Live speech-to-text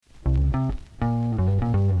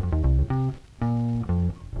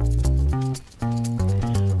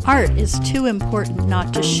Art is too important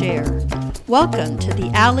not to share. Welcome to the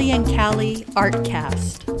Allie and Callie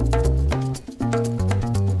Artcast.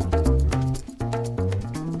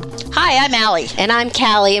 Hi, I'm Allie. And I'm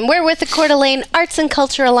Callie, and we're with the Coeur d'Alene Arts and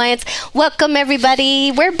Culture Alliance. Welcome,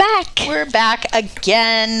 everybody. We're back. We're back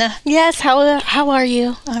again. Yes, how are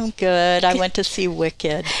you? I'm good. I went to see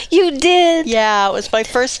Wicked. You did? Yeah, it was my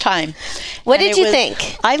first time. What did you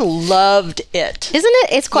think? I loved it. Isn't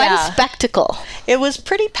it? It's quite a spectacle. It was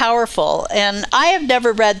pretty powerful, and I have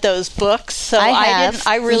never read those books, so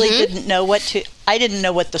I really didn't know I didn't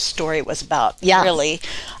know what the story was about, really.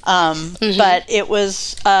 But it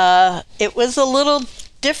was a little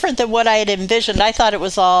different than what I had envisioned. I thought it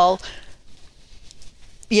was all,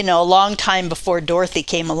 a long time before Dorothy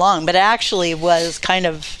came along, but it actually was kind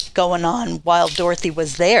of going on while Dorothy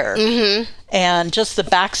was there. And just the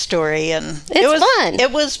backstory, and it was fun.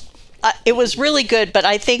 It was really good, but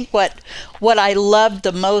I think what I loved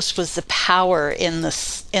the most was the power in the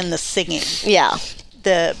singing. Yeah,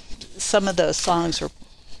 some of those songs were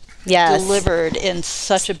delivered in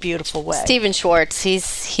such a beautiful way. Stephen Schwartz,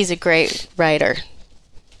 he's a great writer.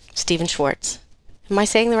 Stephen Schwartz. Am I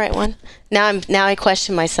saying the right one? Now I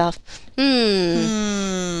question myself. I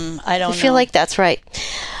don't know. I feel like that's right.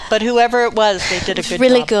 But whoever it was, they did a good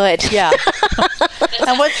really job. Good. Yeah.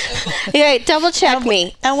 And double check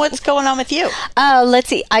me. And what's going on with you? Let's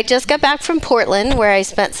see. I just got back from Portland, where I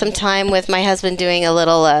spent some time with my husband doing a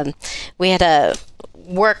little. We had a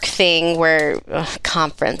work thing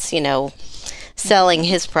conference, selling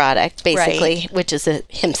his product basically, which is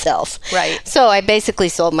himself. Right. So I basically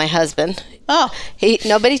sold my husband. Oh,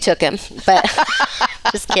 nobody took him, but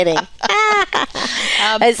just kidding.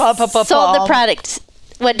 I sold the product.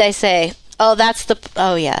 What did I say?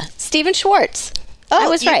 Stephen Schwartz. I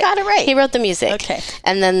was right. You got it right. He wrote the music. Okay.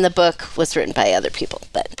 And then the book was written by other people.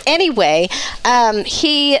 But anyway,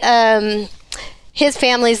 his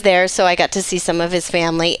family's there, so I got to see some of his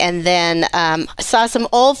family, and then saw some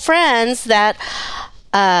old friends that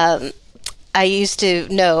I used to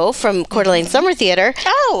know from Coeur d'Alene Summer Theater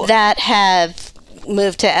that have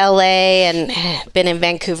moved to LA and been in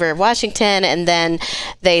Vancouver, Washington, and then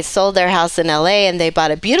they sold their house in LA and they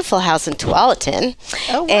bought a beautiful house in Tualatin.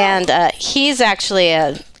 Oh, wow. And he's actually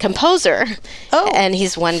a composer. Oh. And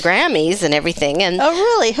he's won Grammys and everything. And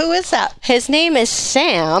really? Who is that? His name is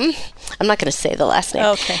Sam. I'm not going to say the last name.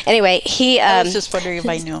 Okay. Anyway, I was just wondering if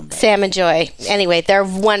I knew him. Sam and Joy. Anyway, they're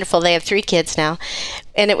wonderful. They have 3 kids now.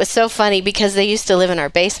 And it was so funny because they used to live in our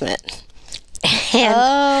basement.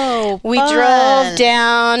 And we drove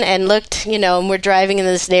down and looked, and we're driving in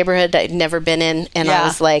this neighborhood I'd never been in. And I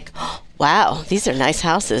was like, wow, these are nice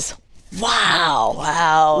houses.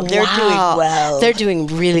 Wow. They're doing well. They're doing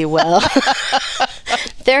really well.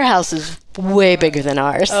 Their house is way bigger than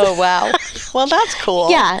ours. Oh, wow. Well, that's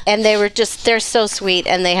cool. Yeah, and they're so sweet,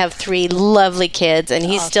 and they have 3 lovely kids, and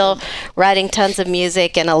he's still writing tons of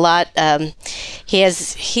music and a lot.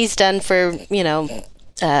 He's done for,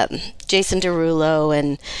 Jason Derulo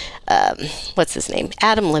and what's his name?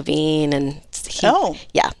 Adam Levine. And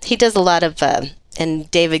he does a lot of,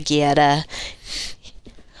 and David Guetta.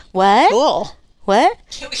 What? Cool. What?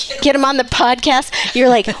 Get him on the podcast? You're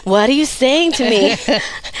like, what are you saying to me?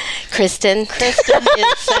 Kristen is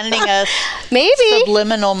sending us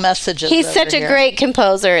subliminal messages. He's such a great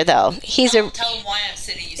composer, though. Tell him why I'm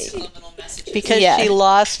sending you subliminal messages. Because she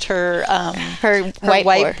lost her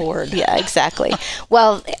whiteboard. Yeah, exactly.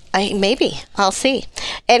 Well, I'll see.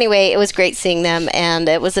 Anyway, it was great seeing them, and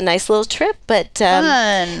it was a nice little trip. But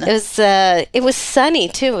fun. It was sunny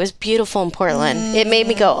too. It was beautiful in Portland. It made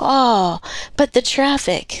me go, but the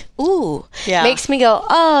traffic, makes me go,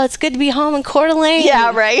 it's good to be home in Coeur d'Alene.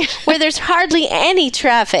 Yeah, right. Where there's hardly any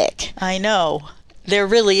traffic. I know. There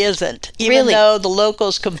really isn't. Even though the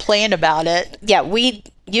locals complain about it. Yeah, we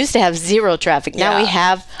used to have 0 traffic. Now we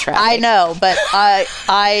have traffic. I know, but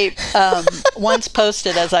I once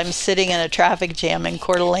posted as I'm sitting in a traffic jam in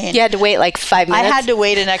Coeur d'Alene. You had to wait like 5 minutes? I had to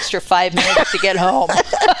wait an extra 5 minutes to get home.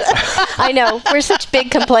 I know. We're such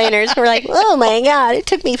big complainers. We're like, oh my God, it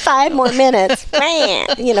took me 5 more minutes. Man,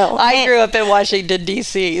 I grew up in Washington,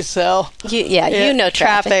 D.C., so. You know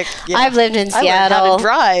traffic. Yeah. I've lived in Seattle. I learned how to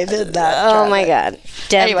drive in that traffic. My God.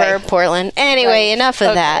 Denver, Portland. Anyway, enough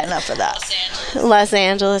of that. Enough of that. Los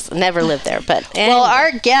Angeles. Never lived there, but well,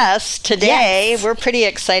 our guest today, we're pretty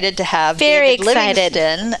excited to have David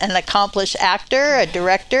Livingston, an accomplished actor, a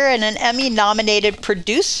director, and an Emmy-nominated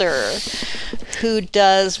producer who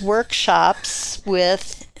does workshops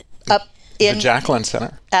the Jacqueline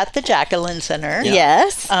Center. At the Jacqueline Center.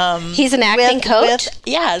 Yes. He's an acting coach.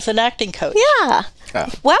 As an acting coach. Yeah.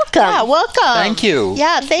 Welcome. Yeah, welcome. Thank you.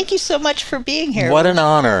 Yeah, thank you so much for being here. What an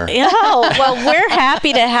honor. Oh, well, we're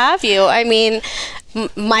happy to have you. I mean,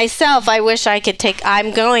 myself, I wish I could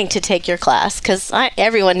I'm going to take your class because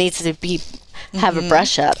everyone needs to have a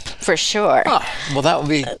brush up for sure. Oh, well, that would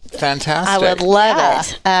be fantastic. I would love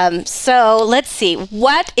it. So let's see.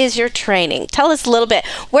 What is your training? Tell us a little bit.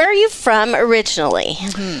 Where are you from originally?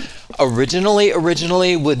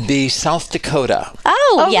 Originally would be South Dakota.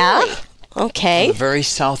 Oh yeah. Really? Okay. The very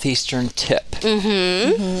southeastern tip.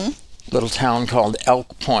 Little town called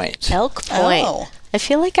Elk Point. Elk Point. Oh. I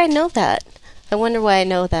feel like I know that. I wonder why I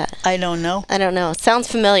know that. I don't know. I don't know. Sounds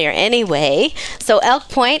familiar. Anyway, so Elk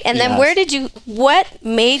Point, and then Yes. what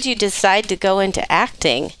made you decide to go into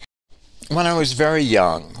acting? When I was very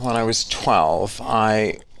young, when I was 12,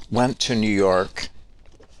 I went to New York,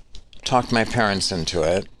 talked my parents into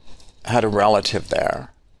it, had a relative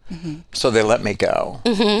there, so they let me go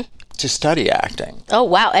to study acting. Oh,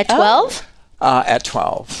 wow. At 12? At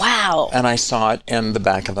 12. Wow. And I saw it in the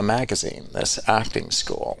back of the magazine, this acting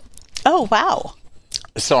school. Oh, wow.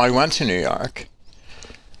 So I went to New York,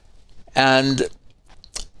 and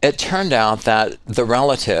it turned out that the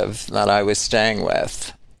relative that I was staying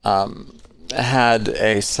with had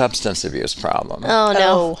a substance abuse problem. Oh,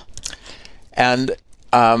 no. And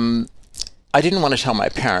I didn't want to tell my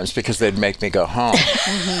parents because they'd make me go home.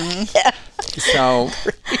 So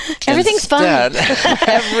Everything's fine.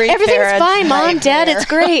 Everything's fine, Mom, Dad, it's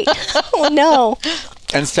great. Oh, no.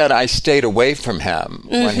 Instead, I stayed away from him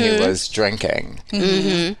when he was drinking.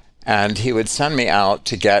 And he would send me out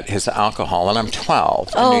to get his alcohol, and I'm 12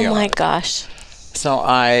 in New Oh, York. my gosh. So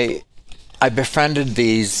I befriended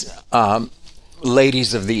these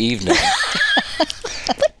ladies of the evening,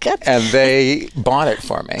 and they bought it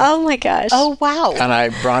for me. Oh, my gosh. Oh, wow. And I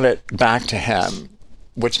brought it back to him,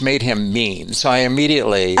 which made him mean. So I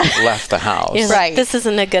immediately left the house. You're like, this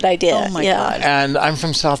isn't a good idea. Oh, my God. And I'm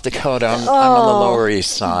from South Dakota. I'm on the Lower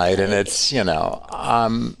East Side, and it's,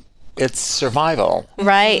 it's survival.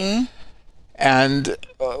 Right. And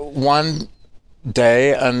one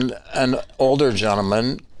day, an older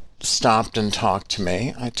gentleman stopped and talked to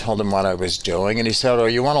me. I told him what I was doing, and he said, "Oh,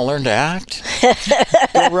 you want to learn to act?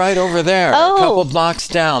 Go right over there, a couple blocks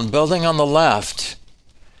down, building on the left."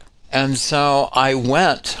 And so I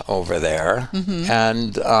went over there,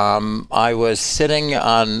 and I was sitting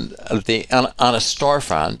on a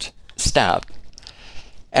storefront step,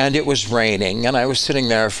 and it was raining, and I was sitting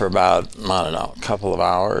there for about, I don't know, a couple of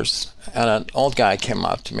hours, and an old guy came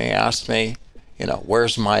up to me, asked me,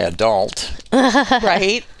 where's my adult?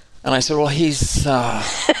 Right. And I said, well, he's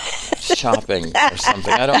shopping or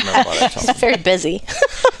something. I don't know what I told him. Very busy.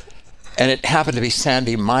 And it happened to be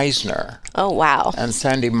Sandy Meisner. Oh, wow. And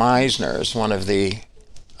Sandy Meisner is one of the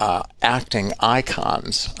acting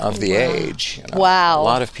icons of the age. Wow. A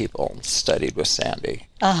lot of people studied with Sandy.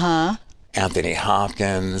 Uh-huh. Anthony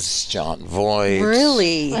Hopkins, John Voight.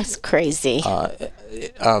 Really? That's crazy.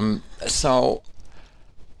 So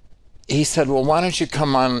he said, well, why don't you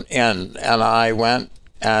come on in? And I went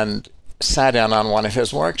and sat in on one of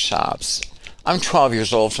his workshops. I'm 12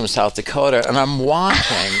 years old from South Dakota, and I'm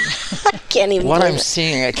watching Can't even what believe I'm it.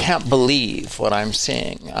 seeing. I can't believe what I'm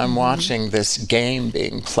seeing. I'm watching this game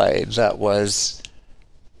being played it was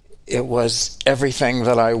everything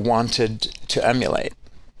that I wanted to emulate.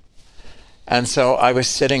 And so I was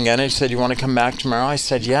sitting in it. He said, you want to come back tomorrow? I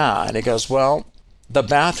said, yeah. And he goes, well, the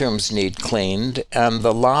bathrooms need cleaned, and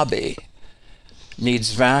the lobby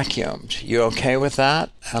needs vacuumed. You okay with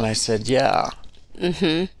that? And I said, yeah.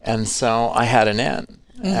 And so I had an in,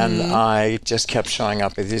 and I just kept showing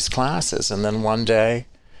up at these classes. And then one day,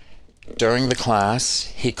 during the class,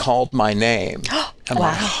 he called my name, and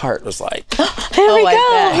my heart was like, Here we go.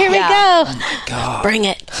 oh my God. Bring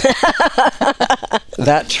it.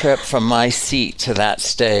 That trip from my seat to that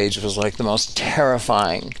stage was like the most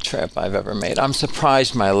terrifying trip I've ever made. I'm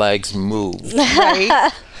surprised my legs moved.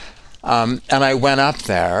 Right. And I went up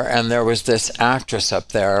there, and there was this actress up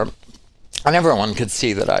there, and everyone could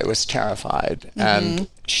see that I was terrified. And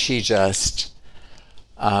she just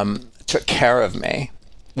took care of me,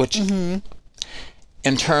 which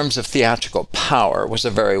in terms of theatrical power was a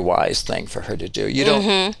very wise thing for her to do. You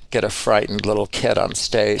don't get a frightened little kid on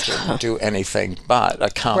stage and do anything but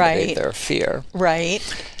accommodate their fear. Right.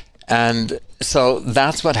 And so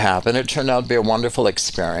that's what happened. It turned out to be a wonderful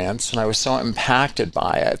experience, and I was so impacted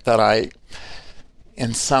by it that I,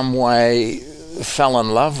 in some way, fell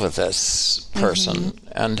in love with this person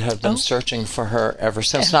and have been searching for her ever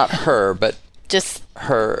since. Not her, but Just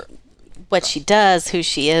her. what she does, who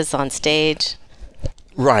she is on stage.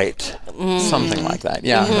 Right. Something like that.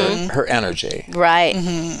 Yeah, her energy. Right.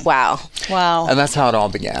 Wow. And that's how it all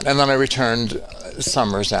began. And then I returned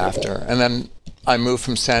summers after. And then I moved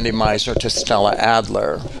from Sandy Meisner to Stella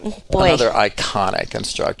Adler, another iconic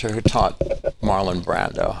instructor who taught Marlon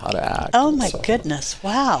Brando how to act. Oh, my goodness.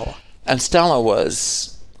 Wow. And Stella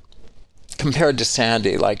was, compared to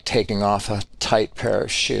Sandy, like taking off a tight pair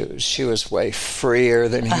of shoes. She was way freer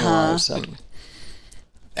than he was.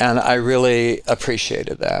 And I really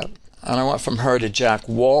appreciated that. And I went from her to Jack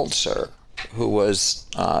Walzer, who was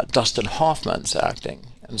Dustin Hoffman's acting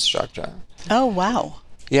instructor. Oh, wow.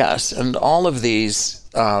 Yes, and all of these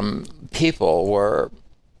people were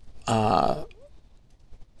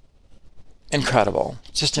incredible,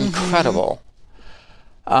 just incredible.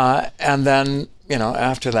 And then,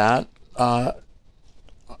 after that,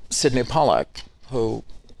 Sidney Pollack,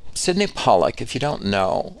 if you don't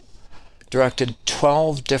know, directed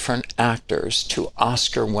 12 different actors to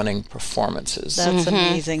Oscar-winning performances. That's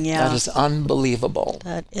amazing, yeah. That is unbelievable.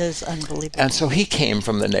 That is unbelievable. And so he came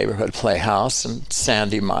from the neighborhood playhouse and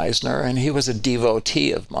Sandy Meisner, and he was a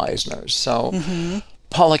devotee of Meisner's. So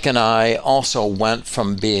Pollack and I also went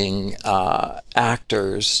from being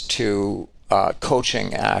actors to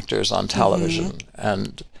coaching actors on television.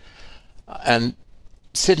 And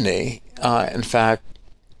Sidney, in fact,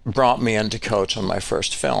 brought me in to coach on my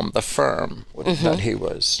first film, The Firm, that he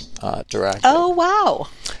was directing. Oh, wow.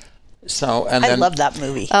 So, and then, I love that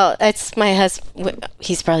movie. Oh, it's my husband.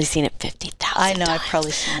 He's probably seen it 50,000 I know, times. I've probably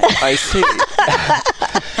seen it. I see.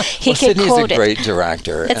 He can Sidney's quote a it. great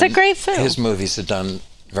director. It's a great film. His movies have done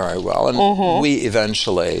very well. And we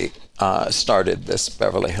eventually started this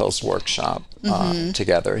Beverly Hills workshop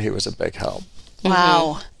together. He was a big help.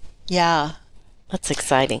 Wow. Yeah. That's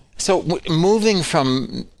exciting. So moving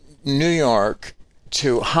from New York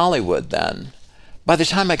to Hollywood then, by the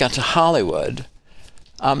time I got to Hollywood,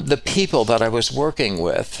 the people that I was working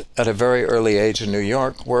with at a very early age in New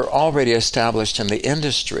York were already established in the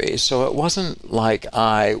industry. So it wasn't like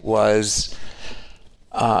I was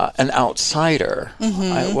an outsider.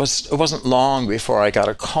 It wasn't long before I got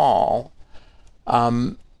a call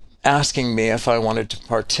asking me if I wanted to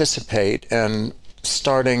participate in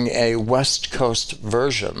starting a West Coast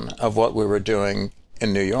version of what we were doing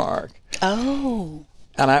in New York. Oh.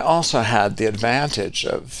 And I also had the advantage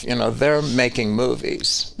of, they're making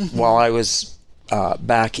movies while I was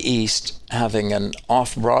back east having an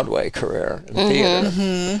off-Broadway career in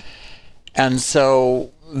theater. And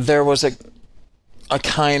so there was a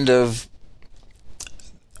kind of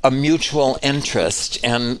a mutual interest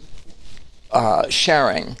in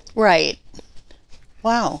sharing. Right.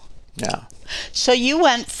 Wow. Yeah. So you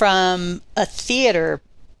went from a theater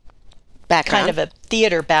Background. kind of a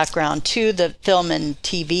theater background to the film and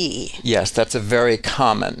TV. Yes, that's a very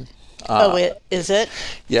common. Is it?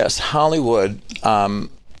 Yes, Hollywood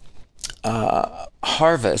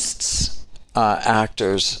harvests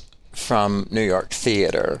actors from New York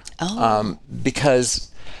theater because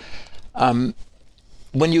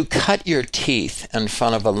when you cut your teeth in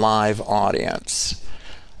front of a live audience,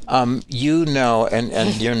 and you're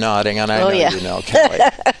nodding, and I know you know, Kelly.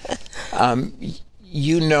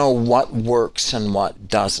 You know what works and what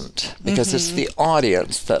doesn't, because it's the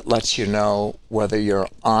audience that lets you know whether you're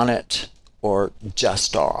on it or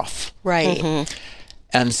just off. Right.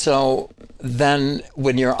 And so then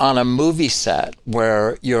when you're on a movie set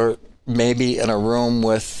where you're maybe in a room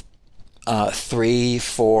with 3,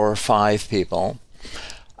 4, 5 people,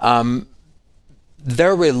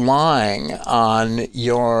 they're relying on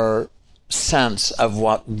your sense of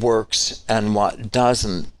what works and what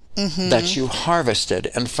doesn't that you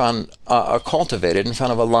harvested in front, cultivated in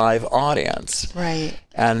front of a live audience. Right.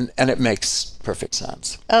 And it makes perfect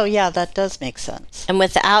sense. Oh, yeah, that does make sense. And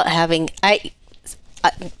without having,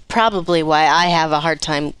 probably why I have a hard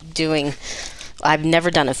time doing, I've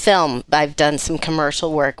never done a film, I've done some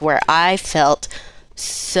commercial work where I felt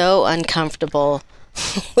so uncomfortable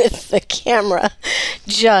with the camera,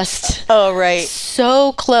 just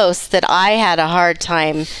so close that I had a hard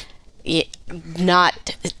time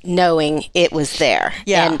not knowing it was there.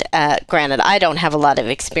 Yeah. And granted, I don't have a lot of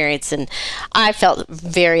experience, and I felt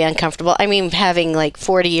very uncomfortable. I mean, having like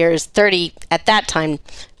 40 years, 30 at that time,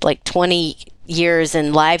 like 20 years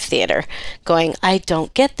in live theater, going, I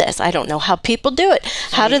don't get this. I don't know how people do it.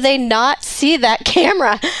 How do they not see that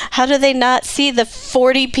camera? How do they not see the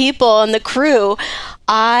 40 people and the crew?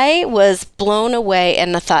 I was blown away,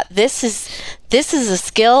 and I thought, this is a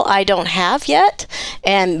skill I don't have yet,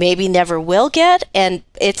 and maybe never will get, and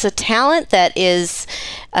it's a talent that is,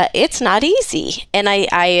 it's not easy, and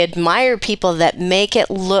I admire people that make it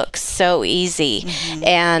look so easy,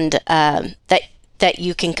 and that that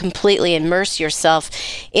you can completely immerse yourself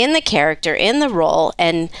in the character, in the role,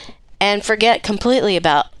 and forget completely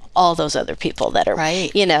about all those other people that are,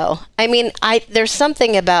 right. I mean, there's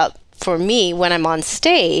something about, for me, when I'm on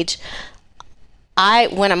stage, I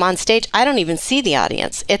don't even see the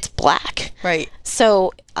audience. It's black. Right.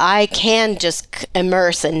 So I can just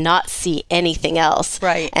immerse and not see anything else.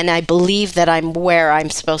 Right. And I believe that I'm where I'm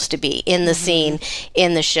supposed to be in the scene,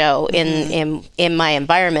 in the show, in my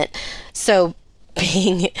environment. So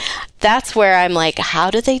that's where I'm like,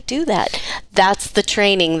 how do they do that? That's the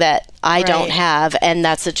training that I don't have, and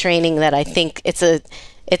that's a training that I think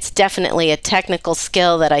it's definitely a technical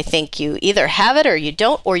skill that I think you either have it or you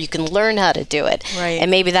don't, or you can learn how to do it. Right. And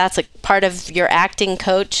maybe that's a part of your acting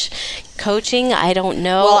coaching. I don't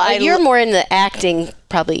know. Well, you're more in the acting,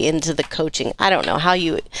 probably into the coaching. I don't know how do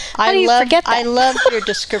you forget that? I love your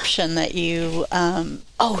description that you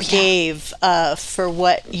gave for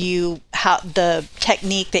how the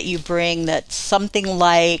technique that you bring. That's something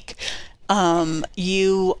like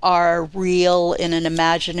you are real in an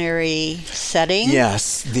imaginary setting.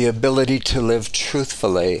 Yes, the ability to live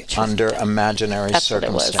truthfully under imaginary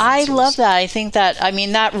circumstances. I love that. I think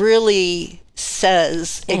that really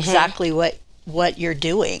says exactly what you're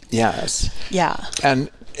doing. Yes. Yeah.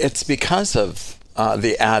 And it's because of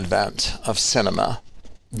the advent of cinema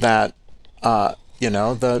that,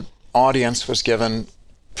 the audience was given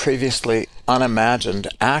previously unimagined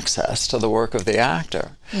access to the work of the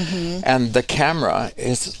actor. And the camera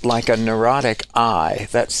is like a neurotic eye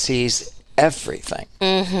that sees everything.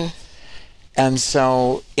 And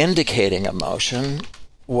so indicating emotion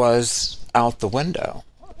was out the window.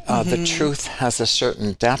 The truth has a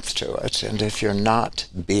certain depth to it, and if you're not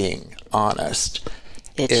being honest,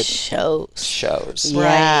 it shows.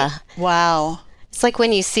 Yeah. Right. Wow. It's like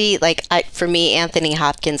when you see, for me, Anthony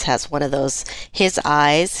Hopkins has one of those, his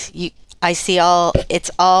eyes, I see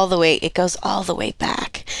it goes all the way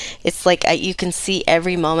back. It's like you can see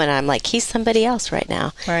every moment. I'm like, he's somebody else right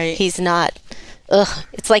now. Right. He's not,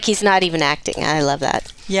 it's like he's not even acting. I love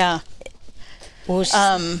that. Yeah.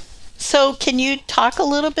 So can you talk a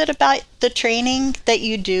little bit about the training that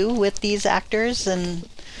you do with these actors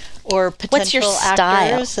or potential What's your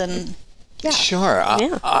actors? style? Yeah. Sure,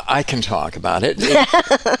 I can talk about it.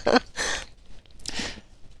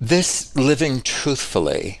 This living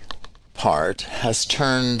truthfully part has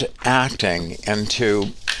turned acting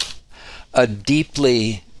into a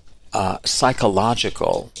deeply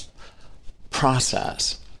psychological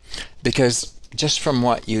process. Because just from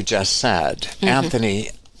what you just said, Anthony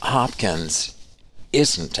Hopkins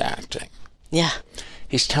isn't acting. Yeah.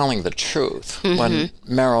 He's telling the truth. When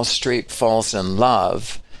Meryl Streep falls in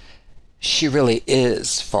love, she really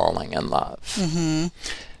is falling in love.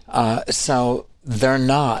 So they're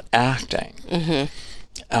not acting.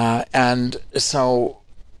 And so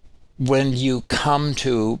when you come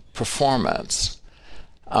to performance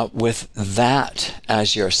with that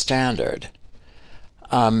as your standard,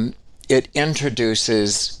 it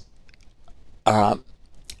introduces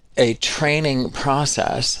a training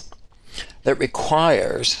process that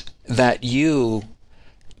requires that you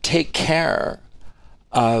take care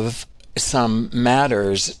of some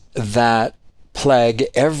matters that plague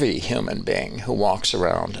every human being who walks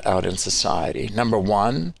around out in society. Number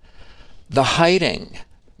one, the hiding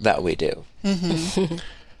that we do.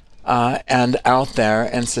 And out there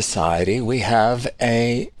in society, we have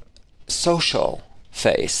a social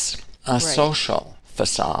face, a social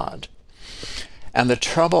facade. And the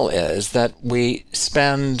trouble is that we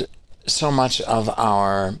spend so much of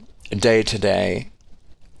our day-to-day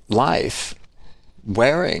life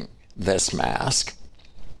wearing this mask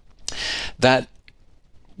that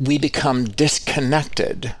we become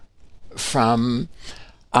disconnected from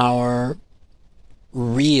our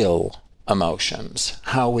real emotions,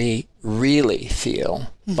 how we really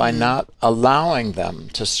feel, by not allowing them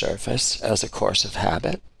to surface as a course of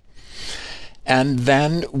habit. And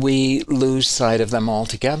then we lose sight of them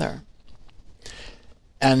altogether.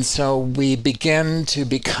 And so we begin to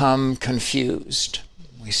become confused.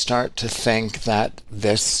 We start to think that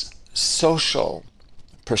this social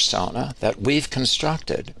persona that we've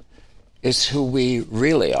constructed is who we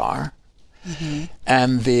really are.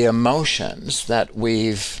 And the emotions that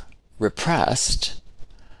we've repressed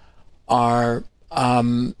are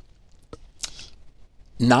not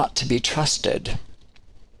to be trusted.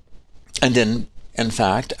 And in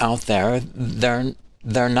fact, out there, they're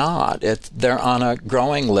not. They're on a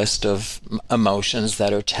growing list of emotions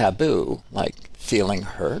that are taboo, like feeling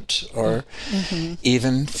hurt or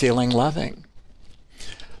even feeling loving.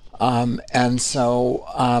 And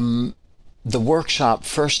so the workshop,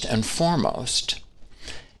 first and foremost,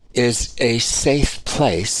 is a safe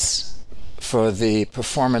place for the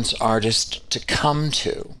performance artist to come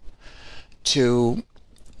to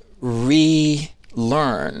relearn,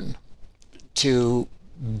 to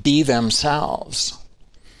be themselves,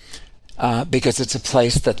 because it's a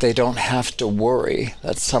place that they don't have to worry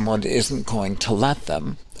that someone isn't going to let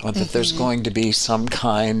them, or that there's going to be some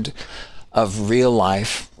kind of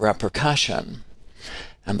real-life repercussion.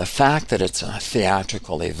 And the fact that it's a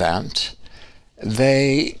theatrical event,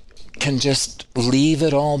 they can just leave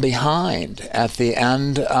it all behind at the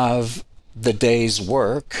end of the day's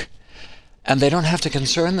work, and they don't have to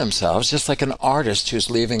concern themselves, just like an artist who's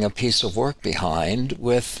leaving a piece of work behind,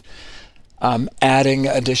 with adding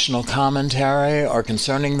additional commentary or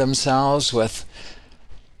concerning themselves with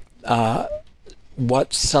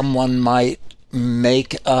what someone might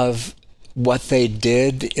make of what they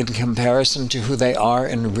did in comparison to who they are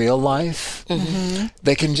in real life.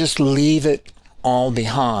 They can just leave it all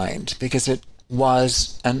behind because it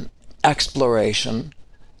was an exploration,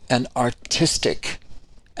 an artistic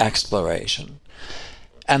exploration.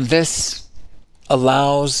 And this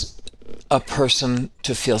allows a person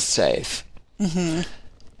to feel safe.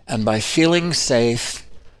 And by feeling safe,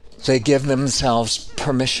 they give themselves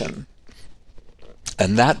permission.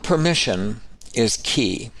 And that permission is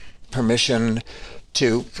key. Permission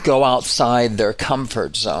to go outside their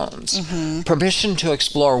comfort zones. Permission to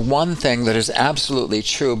explore one thing that is absolutely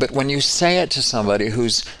true, but when you say it to somebody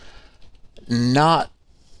who's not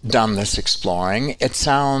done this exploring, it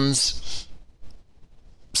sounds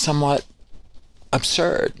somewhat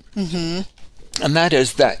absurd. And that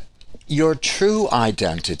is that your true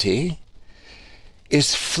identity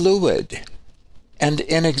is fluid and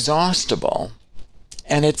inexhaustible,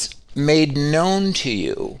 and it's made known to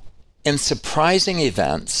you in surprising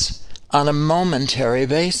events on a momentary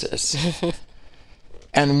basis.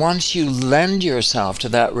 And once you lend yourself to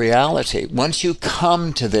that reality, once you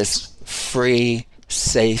come to this free,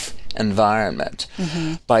 safe environment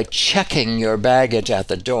by checking your baggage at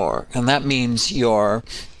the door, and that means your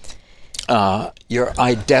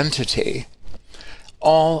identity,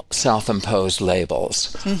 all self-imposed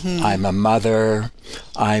labels. I'm a mother,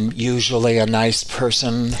 I'm usually a nice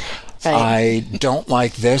person, I don't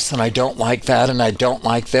like this, and I don't like that, and I don't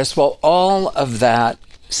like this. Well, all of that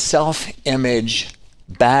self-image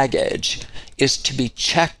baggage is to be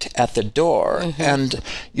checked at the door, and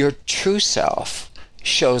your true self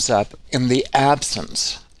shows up in the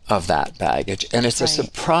absence of that baggage, and it's a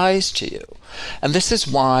surprise to you. And this is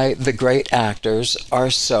why the great actors are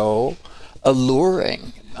so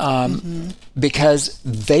alluring, because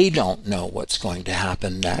they don't know what's going to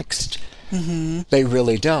happen next. They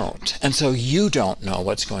really don't. And so you don't know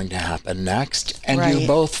what's going to happen next, and you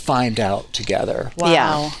both find out together. Wow.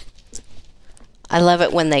 Yeah. I love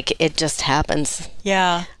it when it just happens.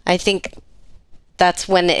 Yeah. I think that's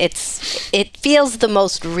when it feels the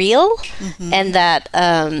most real, and that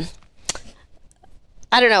I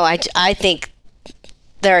don't know. I think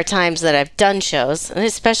there are times that I've done shows, and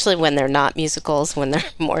especially when they're not musicals, when they're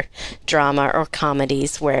more drama or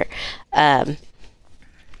comedies, where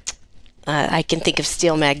I can think of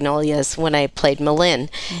Steel Magnolias when I played Malin,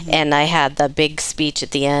 and I had the big speech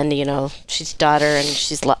at the end. You know, she's daughter, and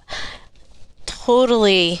she's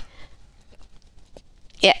totally.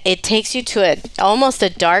 Yeah, it takes you to almost a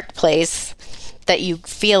dark place that you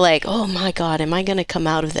feel like, oh my God, am I going to come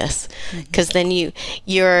out of this? Because then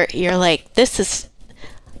you're like, this is.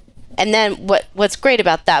 And then what's great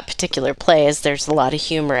about that particular play is there's a lot of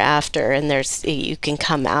humor after, and you can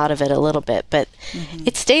come out of it a little bit, but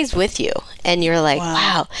it stays with you, and you're like,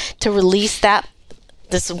 wow, to release that.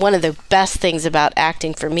 This is one of the best things about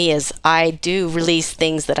acting for me, is I do release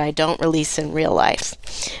things that I don't release in real life,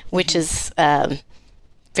 which is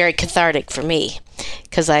very cathartic for me,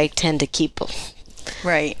 because I tend to keep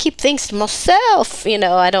things to myself. You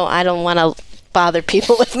know, I don't want to bother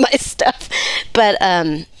people with my stuff, but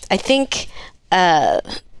I think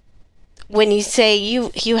when you say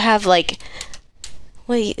you have like,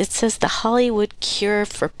 wait, it says the Hollywood cure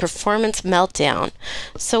for performance meltdown.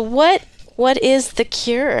 So what is the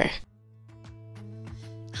cure?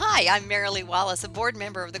 Hi, I'm Marilee Wallace, a board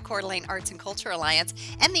member of the Coeur d'Alene Arts and Culture Alliance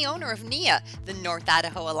and the owner of NIA, the North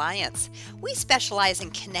Idaho Alliance. We specialize in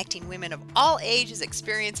connecting women of all ages,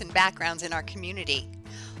 experience, and backgrounds in our community.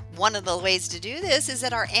 One of the ways to do this is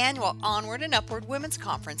at our annual Onward and Upward Women's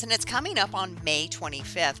Conference, and it's coming up on May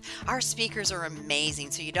 25th. Our speakers are amazing,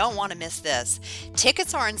 so you don't want to miss this.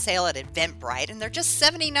 Tickets are on sale at Eventbrite, and they're just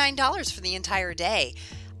 $79 for the entire day.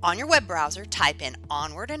 On your web browser, type in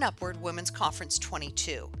Onward and Upward Women's Conference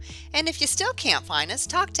 22. And if you still can't find us,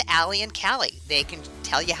 talk to Allie and Callie. They can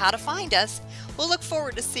tell you how to find us. We'll look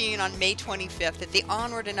forward to seeing you on May 25th at the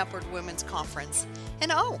Onward and Upward Women's Conference.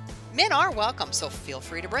 And men are welcome, so feel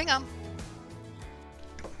free to bring them.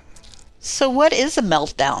 So what is a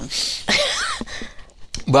meltdown?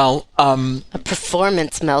 Well, a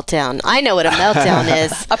performance meltdown. I know what a meltdown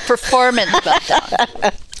is. A performance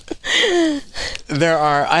meltdown.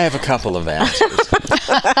 I have a couple of answers.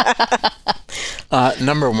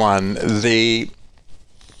 Number one,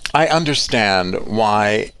 I understand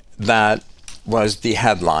why that was the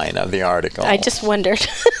headline of the article. I just wondered.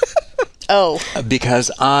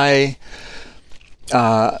 Because I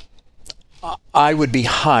would be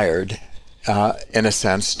hired, in a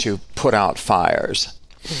sense, to put out fires.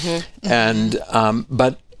 Mm-hmm. And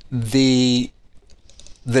but the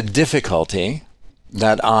difficulty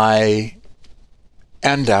that I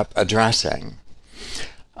end up addressing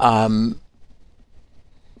can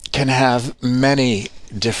have many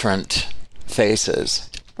different faces.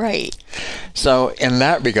 Right. So in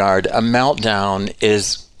that regard, a meltdown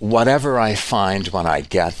is whatever I find when I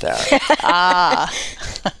get there.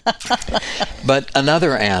 But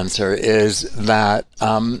another answer is that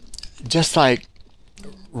just like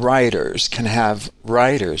writers can have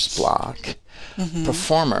writer's block, mm-hmm.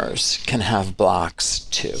 performers can have blocks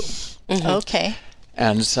too. Mm-hmm. Okay.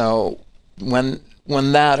 And so when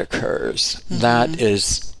that occurs, mm-hmm. that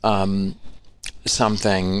is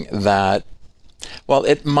something that, well,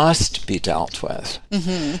 it must be dealt with.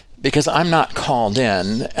 Mm-hmm. Because I'm not called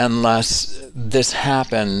in unless this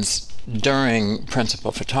happens during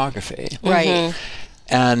principal photography. Right. Mm-hmm.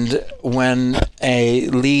 And when a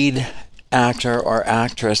lead actor or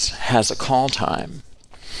actress has a call time,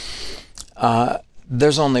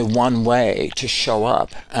 there's only one way to show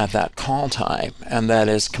up at that call time, and that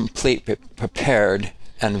is completely prepared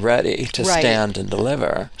and ready to stand and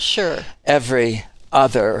deliver. Sure. Every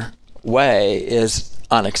other way is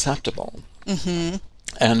unacceptable. Mm-hmm.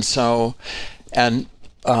 And so,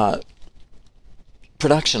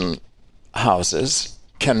 production houses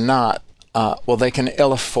cannot, they can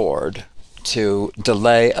ill afford to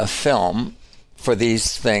delay a film for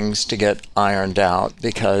these things to get ironed out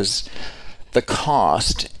because the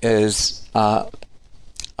cost is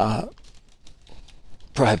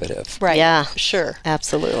prohibitive. Right. Yeah. Sure.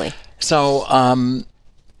 Absolutely. So,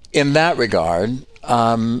 in that regard,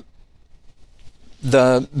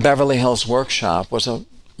 the Beverly Hills Workshop was a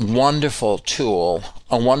wonderful tool,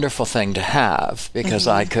 a wonderful thing to have, because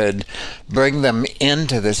mm-hmm. I could bring them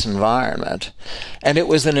into this environment. And it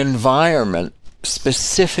was an environment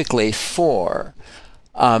specifically for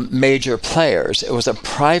major players. It was a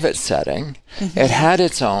private setting. Mm-hmm. It had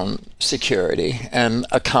its own security and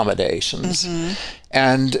accommodations. Mm-hmm.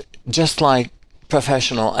 And just like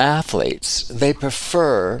professional athletes, they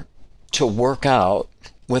prefer to work out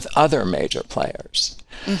with other major players.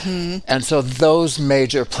 Mm-hmm. And so those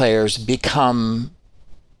major players become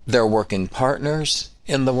their working partners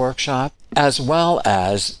in the workshop as well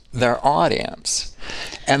as their audience.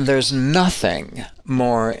 And there's nothing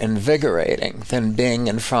more invigorating than being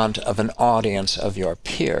in front of an audience of your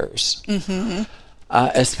peers, mm-hmm.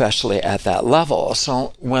 Especially at that level.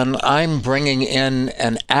 So when I'm bringing in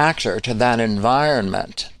an actor to that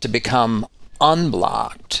environment to become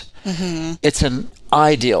unblocked, mm-hmm. it's an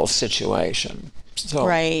ideal situation. So,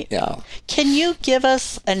 right. Yeah. Can you give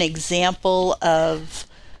us an example of,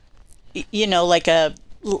 like a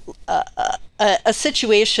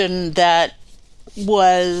situation that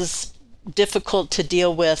was difficult to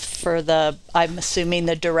deal with for I'm assuming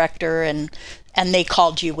the director, and they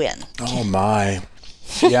called you in? Oh my,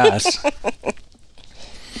 yes.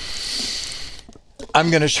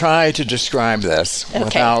 I'm going to try to describe this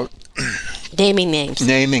without naming names.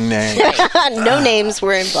 No names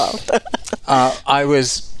were involved. I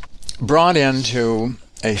was brought into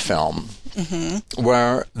a film mm-hmm.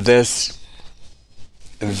 where this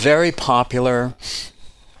very popular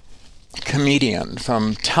comedian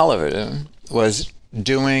from television was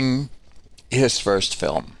doing his first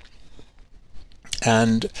film.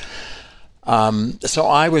 And so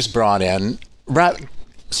I was brought in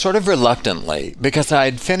sort of reluctantly because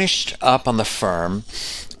I'd finished up on the firm,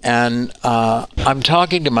 and I'm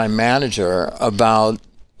talking to my manager about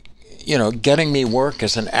getting me work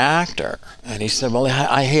as an actor. And he said, well,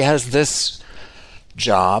 he has this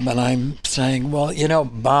job. And I'm saying, well,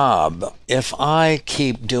 Bob, if I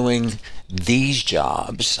keep doing these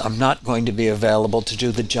jobs, I'm not going to be available to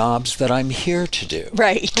do the jobs that I'm here to do.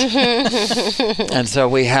 Right. And so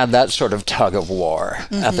we had that sort of tug of war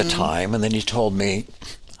mm-hmm. at the time. And then he told me,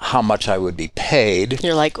 how much I would be paid.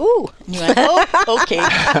 You're like, ooh. You went, oh, okay.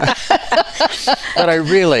 But I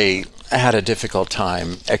really had a difficult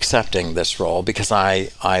time accepting this role because I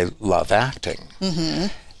love acting. Mm-hmm.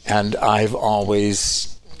 And I've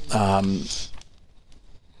always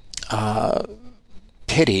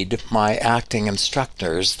pitied my acting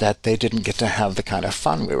instructors that they didn't get to have the kind of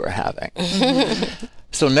fun we were having.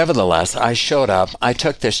 So nevertheless, I showed up, I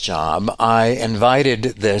took this job, I invited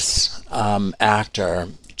this actor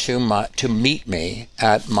to meet me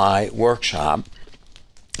at my workshop,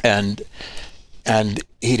 and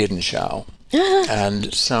he didn't show.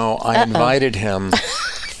 And so I invited him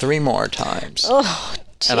 3 more times. Oh,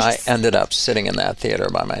 and I ended up sitting in that theater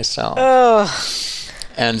by myself. Oh.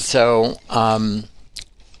 And so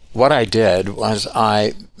what I did was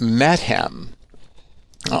I met him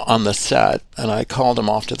on the set, and I called him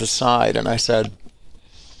off to the side, and I said,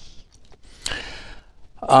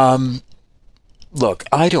 look,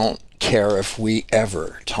 I don't care if we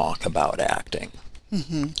ever talk about acting.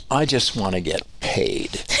 Mm-hmm. I just want to get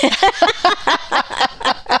paid.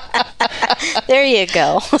 There you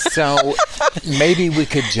go. So maybe we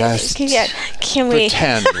could just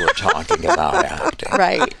pretend we're talking about acting.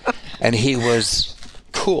 Right. And he was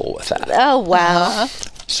cool with that. Oh, wow.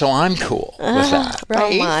 So I'm cool with that.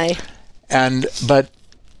 Right. Oh, my. But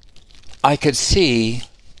I could see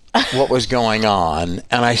what was going on,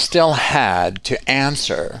 and I still had to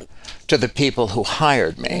answer to the people who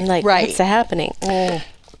hired me. Like, what's happening? Oh.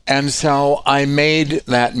 And so I made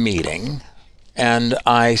that meeting, and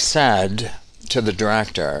I said to the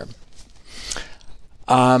director,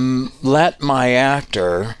 let my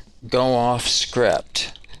actor go off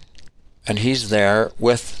script. And he's there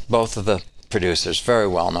with both of the producers, very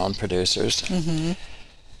well-known producers. Mm-hmm.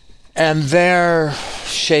 And they're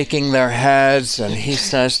shaking their heads, and he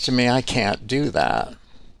says to me, I can't do that.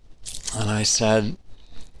 And I said,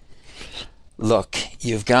 look,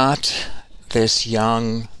 you've got this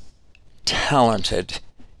young, talented,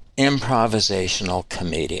 improvisational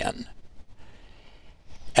comedian.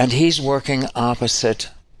 And he's working opposite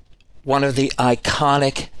one of the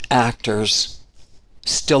iconic actors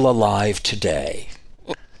still alive today,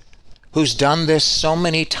 who's done this so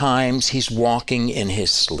many times he's walking in his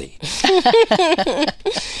sleep.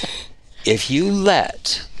 If you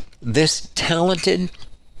let this talented,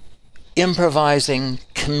 improvising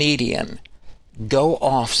comedian go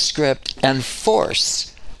off script and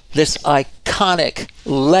force this iconic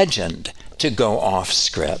legend to go off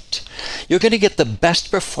script, you're going to get the best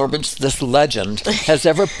performance this legend has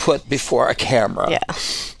ever put before a camera. Yeah.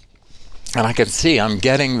 And I could see I'm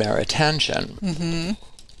getting their attention. Mm-hmm.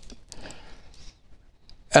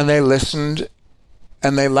 And they listened,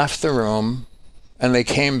 and they left the room, and they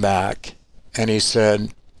came back, and he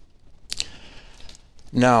said,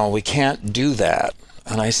 no, we can't do that.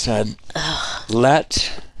 And I said,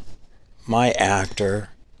 let my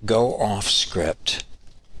actor go off script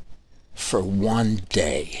for 1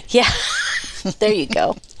 day. Yeah. There you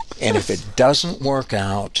go. And if it doesn't work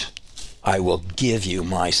out, I will give you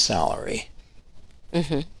my salary.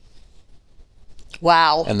 Mm-hmm.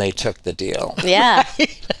 Wow. And they took the deal. Yeah.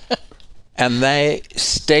 And they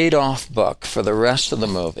stayed off book for the rest of the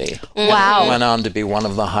movie. Wow. And it went on to be one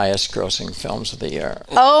of the highest grossing films of the year.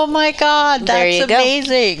 Oh my God, that's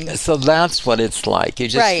amazing. So that's what it's like. You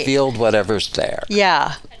just field whatever's there.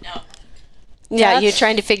 Yeah. Yeah, you're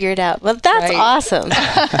trying to figure it out. Well, that's awesome.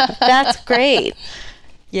 That's great.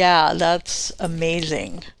 Yeah, that's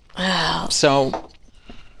amazing. Wow. So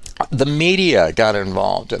the media got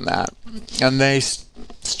involved in that, and they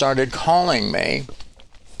started calling me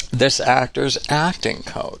this actor's acting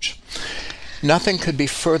coach. Nothing could be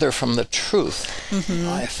further from the truth.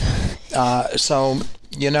 Mm-hmm. So,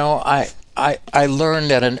 you know, I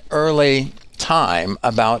learned at an early time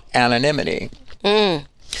about anonymity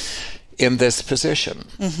in this position.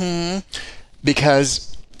 Mm-hmm.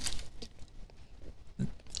 Because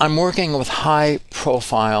I'm working with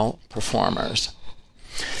high-profile performers.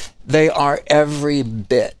 They are every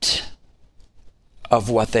bit of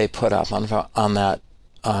what they put up on that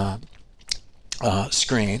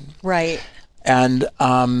screen. Right. And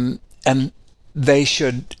they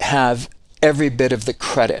should have every bit of the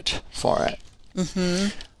credit for it. Mm-hmm.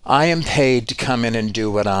 I am paid to come in and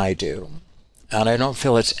do what I do. And I don't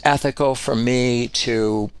feel it's ethical for me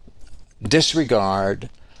to disregard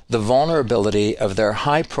the vulnerability of their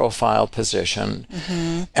high-profile position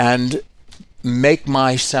and make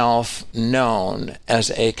myself known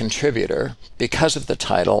as a contributor because of the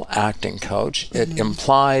title acting coach. It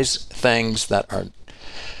implies things that are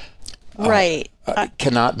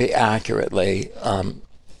cannot be accurately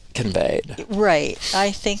conveyed. Right.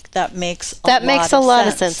 I think that makes a lot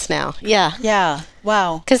of sense now. Yeah. Yeah.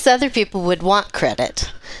 Wow. Because other people would want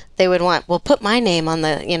credit. They would want, well, put my name on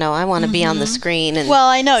the, I want to be on the screen. And well,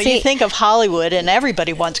 I know. You think of Hollywood and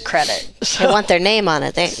everybody wants credit. They want their name on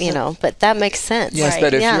it, but that makes sense. Yes,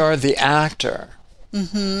 but if you're the actor,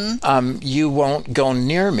 you won't go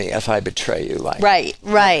near me if I betray you like Right.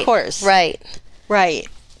 Of course. Right.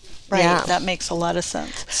 Yeah. That makes a lot of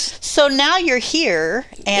sense. So now you're here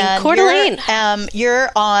and in Coeur d'Alene.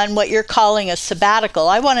 You're on what you're calling a sabbatical.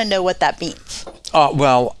 I want to know what that means.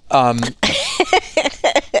 Well,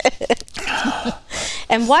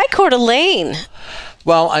 and why Coeur d'Alene?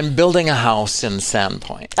 Well, I'm building a house in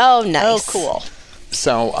Sandpoint. Oh, nice. Oh, cool.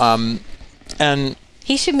 So, and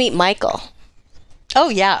he should meet Michael. Oh,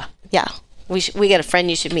 yeah. Yeah. We got a friend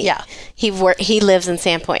you should meet. Yeah. He lives in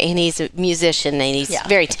Sandpoint, and he's a musician, and he's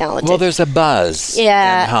very talented. Well, there's a buzz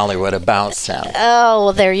in Hollywood about Sandpoint. Oh,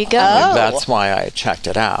 well, there you go. That's why I checked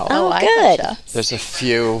it out. Oh, good. Gotcha. There's a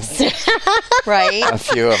few, right? A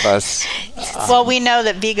few of us. Well, we know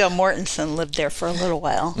that Viggo Mortensen lived there for a little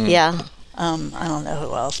while. Yeah. I don't know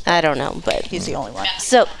who else. I don't know, but He's the only one.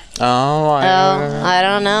 So. I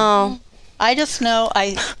don't know. I just know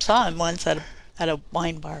I saw him once at a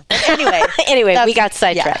wine bar. But anyway, we got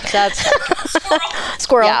sidetracked. Yeah, that's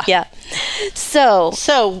Squirrel. Yeah. So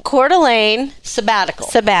Coeur d'Alene sabbatical.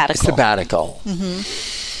 Mm-hmm.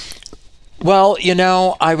 Well,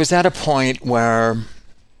 I was at a point where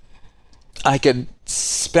I could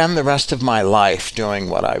spend the rest of my life doing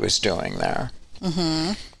what I was doing there.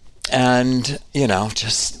 Mm-hmm. And,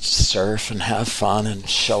 just surf and have fun and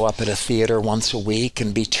show up at a theater once a week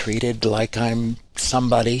and be treated like I'm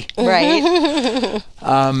somebody. Right.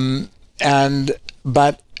 I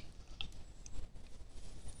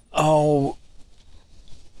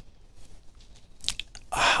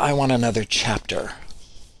want another chapter.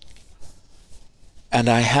 And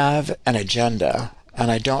I have an agenda, and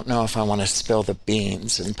I don't know if I want to spill the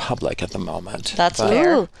beans in public at the moment. That's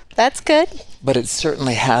fair. Ooh, that's good. But it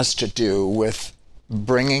certainly has to do with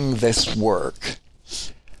bringing this work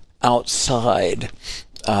outside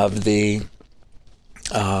of the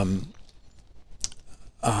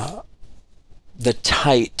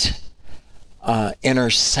tight inner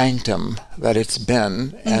sanctum that it's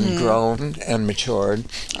been and grown and matured.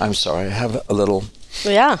 I'm sorry, I have a little...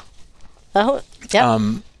 Yeah. Oh,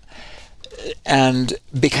 yeah. And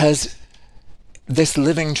because this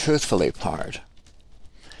living truthfully part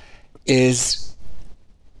is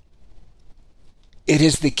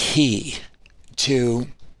the key to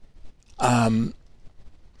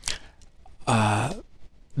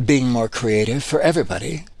being more creative for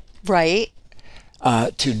everybody. Right.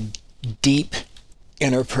 To deep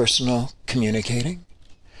interpersonal communicating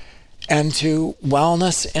and to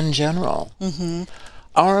wellness in general. Mm-hmm.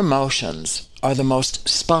 Our emotions are the most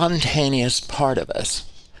spontaneous part of us,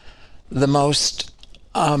 the most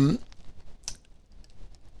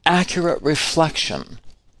accurate reflection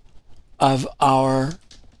of our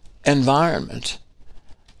environment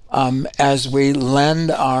as we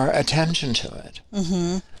lend our attention to it.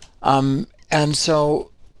 Mm-hmm. And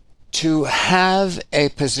so to have a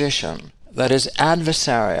position that is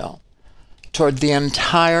adversarial toward the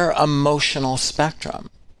entire emotional spectrum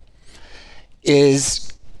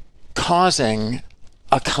is causing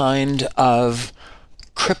a kind of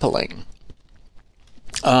crippling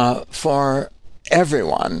for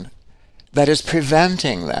everyone that is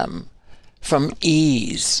preventing them from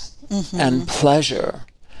ease and pleasure.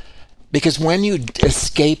 Because when you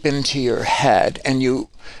escape into your head and you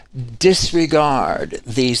disregard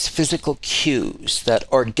these physical cues that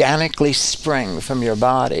organically spring from your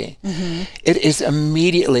body, it is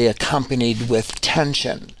immediately accompanied with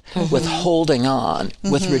tension, with holding on,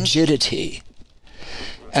 with rigidity.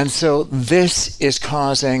 And so this is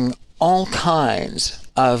causing all kinds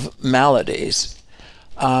of maladies.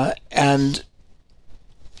 And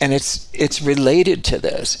it's related to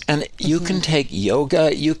this. And you can take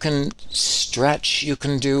yoga, you can stretch, you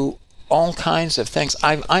can do all kinds of things.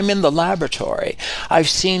 I'm in the laboratory. I've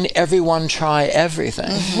seen everyone try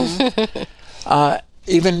everything.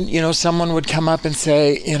 Even, someone would come up and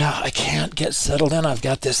say, I can't get settled in. I've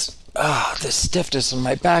got this stiffness in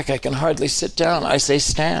my back. I can hardly sit down. I say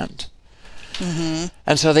stand.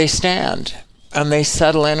 And so they stand. And they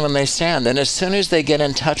settle in when they stand. And as soon as they get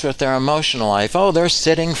in touch with their emotional life, they're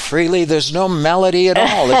sitting freely. There's no melody at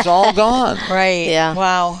all. It's all gone. Right. Yeah.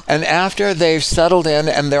 Wow. And after they've settled in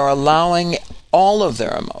and they're allowing all of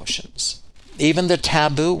their emotions, even the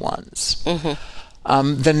taboo ones,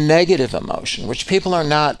 the negative emotion, which people are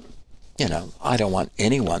not, I don't want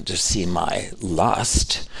anyone to see my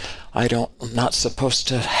lust I'm not supposed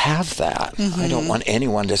to have that. I don't want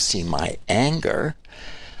anyone to see my anger.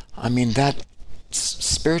 I mean,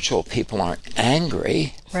 spiritual people aren't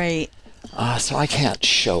angry. Right. So I can't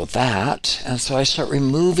show that. And so I start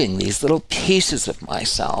removing these little pieces of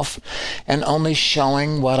myself and only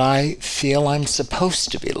showing what I feel I'm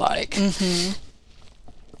supposed to be like.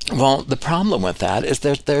 Well, the problem with that is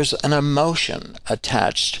that there's an emotion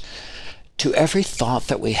attached to every thought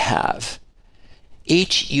that we have,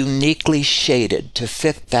 each uniquely shaded to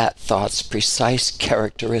fit that thought's precise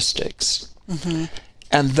characteristics.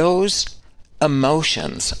 And those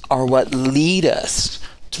emotions are what lead us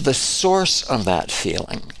to the source of that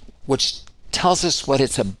feeling, which tells us what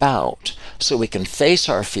it's about, so we can face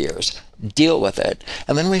our fears, deal with it,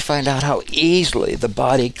 and then we find out how easily the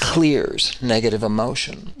body clears negative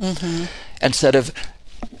emotion. Instead of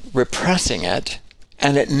repressing it,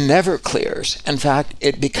 and it never clears. In fact,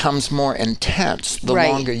 it becomes more intense the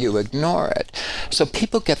longer you ignore it. So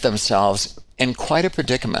people get themselves in quite a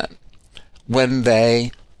predicament when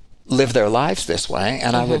they live their lives this way,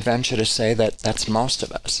 and I would venture to say that that's most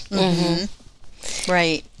of us.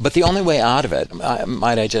 Right. But the only way out of it,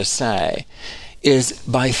 might I just say, is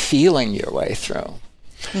by feeling your way through.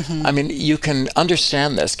 I mean, you can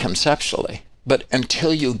understand this conceptually, but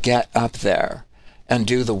until you get up there and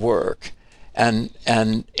do the work and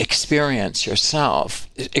experience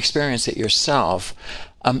it yourself,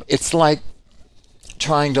 it's like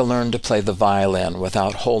trying to learn to play the violin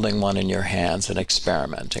without holding one in your hands and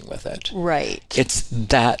experimenting with it. Right. It's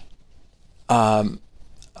that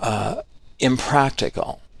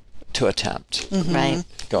impractical to attempt. Right.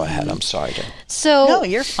 Go ahead. I'm sorry to. So No,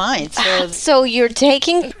 you're fine. So you're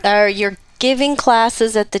you're giving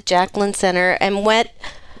classes at the Jacqueline Center, and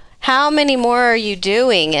how many more are you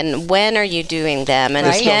doing, and when are you doing them? And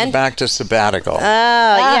This goes back to sabbatical. Oh,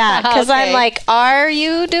 yeah, because I'm Okay. like, are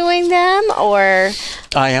you doing them, or?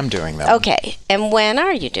 I am doing them. Okay, and when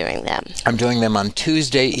are you doing them? I'm doing them on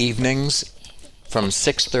Tuesday evenings from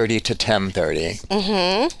 6:30 to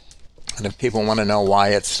 10:30. And if people want to know why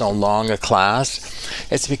it's so long a class,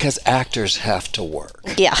 it's because actors have to work.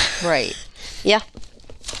 Yeah. Right. Yeah.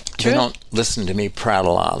 They don't listen to me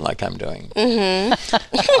prattle on like I'm doing. And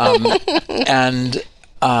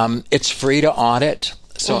it's free to audit,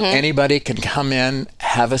 so anybody can come in,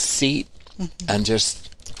 have a seat, and just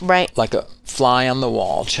like a fly on the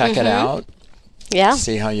wall, check it out,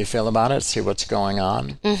 see how you feel about it, see what's going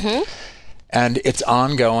on. And it's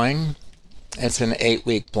ongoing. It's in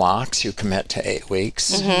 8-week blocks. You commit to 8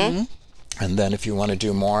 weeks. And then if you want to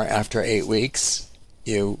do more after 8 weeks,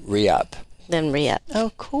 you re-up. Then re-up.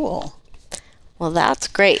 Oh, cool. Well, that's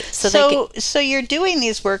great. So you're doing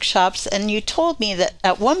these workshops, and you told me that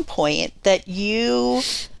at one point that you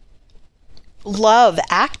love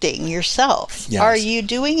acting yourself. Yes. Are you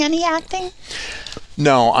doing any acting?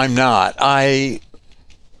 No, I'm not.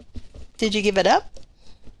 Did you give it up?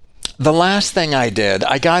 The last thing I did,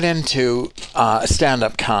 I got into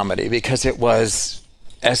stand-up comedy because it was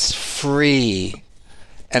as free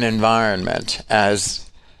an environment as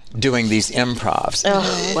doing these improvs.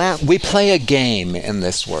 Oh, wow. We play a game in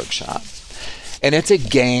this workshop, and it's a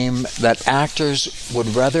game that actors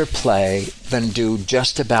would rather play than do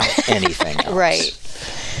just about anything else. Right.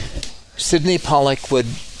 Sydney Pollack would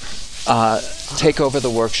take over the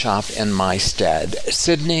workshop in my stead.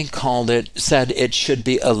 Sydney said it should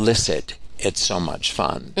be illicit. It's so much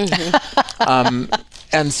fun.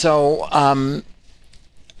 And so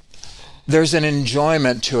there's an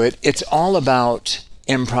enjoyment to it. It's all about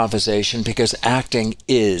improvisation because acting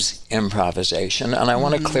is improvisation. And I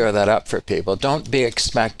want to clear that up for people. Don't be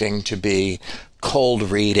expecting to be cold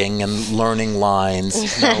reading and learning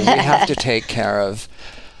lines. No, we have to take care of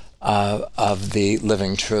the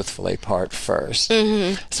living truthfully part first.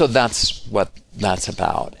 So that's what that's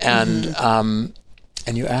about. And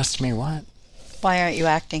and you asked me what? Why aren't you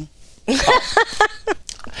acting?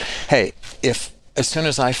 Hey, as soon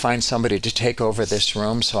as I find somebody to take over this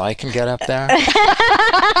room so I can get up there,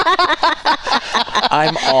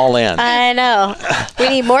 I'm all in. I know. We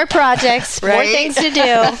need more projects, more things to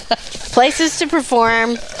do, places to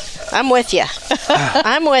perform. I'm with you.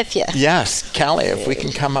 I'm with you. Yes, Callie, if we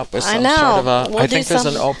can come up with some know. sort of We'll I think do there's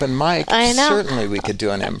an some- open mic. I know. Certainly we could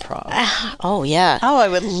do an improv. Oh, yeah. Oh, I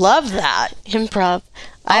would love that. Improv.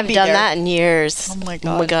 I've be done there. that in years. Oh my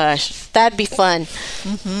Oh my God. gosh. That'd be fun.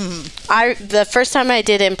 The first time I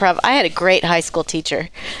did improv, I had a great high school teacher,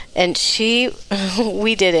 and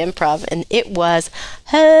we did improv, and it was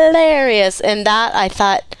hilarious. And I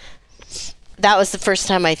thought, that was the first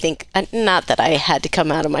time I think, not that I had to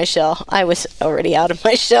come out of my shell. I was already out of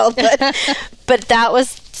my shell, but that was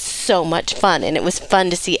so much fun, and it was fun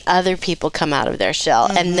to see other people come out of their shell,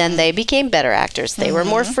 and then they became better actors. They were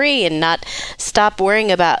more free and not stop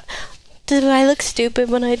worrying about, do I look stupid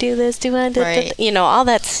when I do this? Do I, Right. all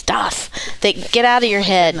that stuff. Get out of your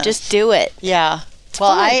head. goodness. Just do it. Yeah.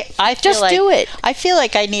 Well, fun. I feel Just like, do it. I feel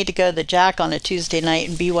like I need to go to the Jack on a Tuesday night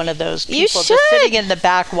and be one of those people You just should. sitting in the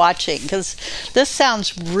back watching, because this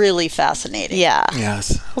sounds really fascinating. Yeah.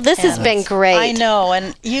 Yes. Well, this has been great. I know,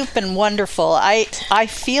 and you've been wonderful. I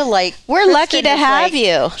feel like We're Kristen lucky to is have like-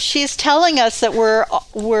 you. She's telling us that we're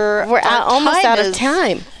Almost out of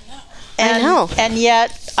time. And, I know. and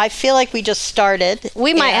yet I feel like we just started.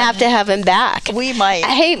 We might have to have him back. We might.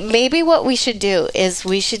 Hey, maybe what we should do is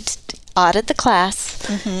we should audit the class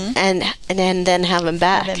and then have him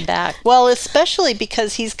back. Have him back. Well, especially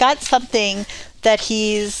because he's got something that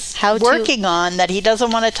he's working on that he doesn't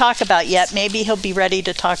want to talk about yet. Maybe he'll be ready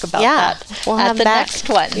to talk about that we'll at have the back. next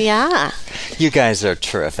one. Yeah. You guys are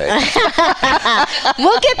terrific.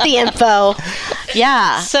 We'll get the info.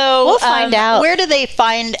 Yeah. So we'll find out. Where do they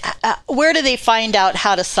find out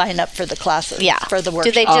how to sign up for the classes? Yeah. For the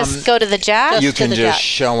workshop. Do they just go to the Jack? You to can the just Jack.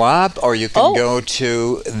 show up, or you can go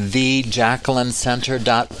to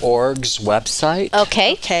thejacquelincenter.org's website.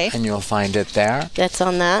 Okay. And you'll find it there. That's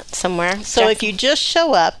on that somewhere. So if you just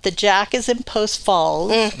show up, the Jack is in Post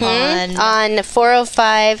Falls on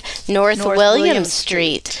 405 North William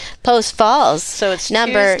Street, Post Falls. So it's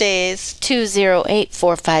number Tuesdays.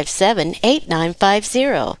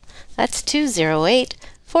 208-457-8950. That's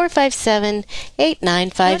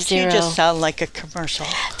 208-457-8950. Don't you just sound like a commercial?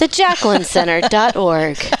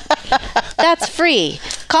 TheJacquelineCenter.org. That's free.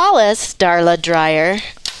 Call us, Darla Dreyer.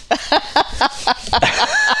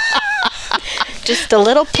 Just a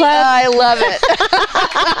little plug. I love it.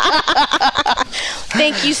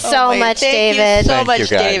 Thank you so much, Thank David. you so Thank much, you,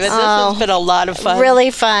 guys. David. This has been a lot of fun. Really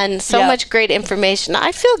fun. So Yep. much great information.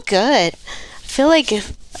 I feel good. I feel like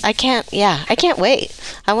I can't wait.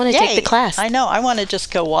 I want to take the class. I know. I want to just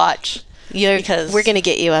go watch. Because we're going to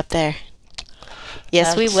get you up there.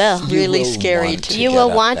 Yes, we will. That's really You will scary want to to You get will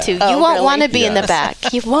up want there. to. You Oh, won't really? want to be in the Yes. back.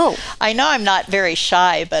 You won't. I know I'm not very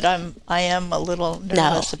shy, but I am a little No,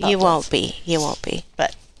 nervous about you this. won't be. You won't be.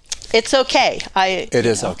 But it's okay. It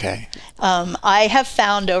is okay. I have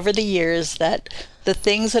found over the years that the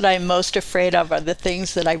things that I'm most afraid of are the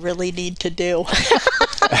things that I really need to do.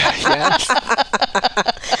 Yes.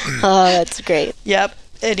 Oh, that's great. Yep.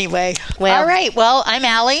 Anyway. Well- all right. Well, I'm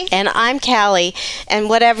Allie. And I'm Callie. And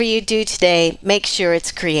whatever you do today, make sure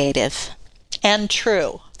it's creative And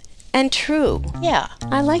true. and true. Yeah.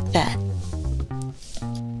 I like that.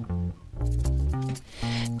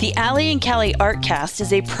 The Allie and Callie Artcast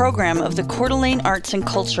is a program of the Coeur d'Alene Arts and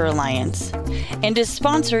Culture Alliance and is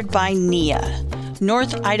sponsored by NIA,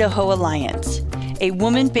 North Idaho Alliance, a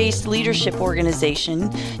woman-based leadership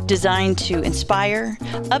organization designed to inspire,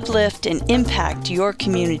 uplift, and impact your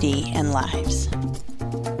community and lives.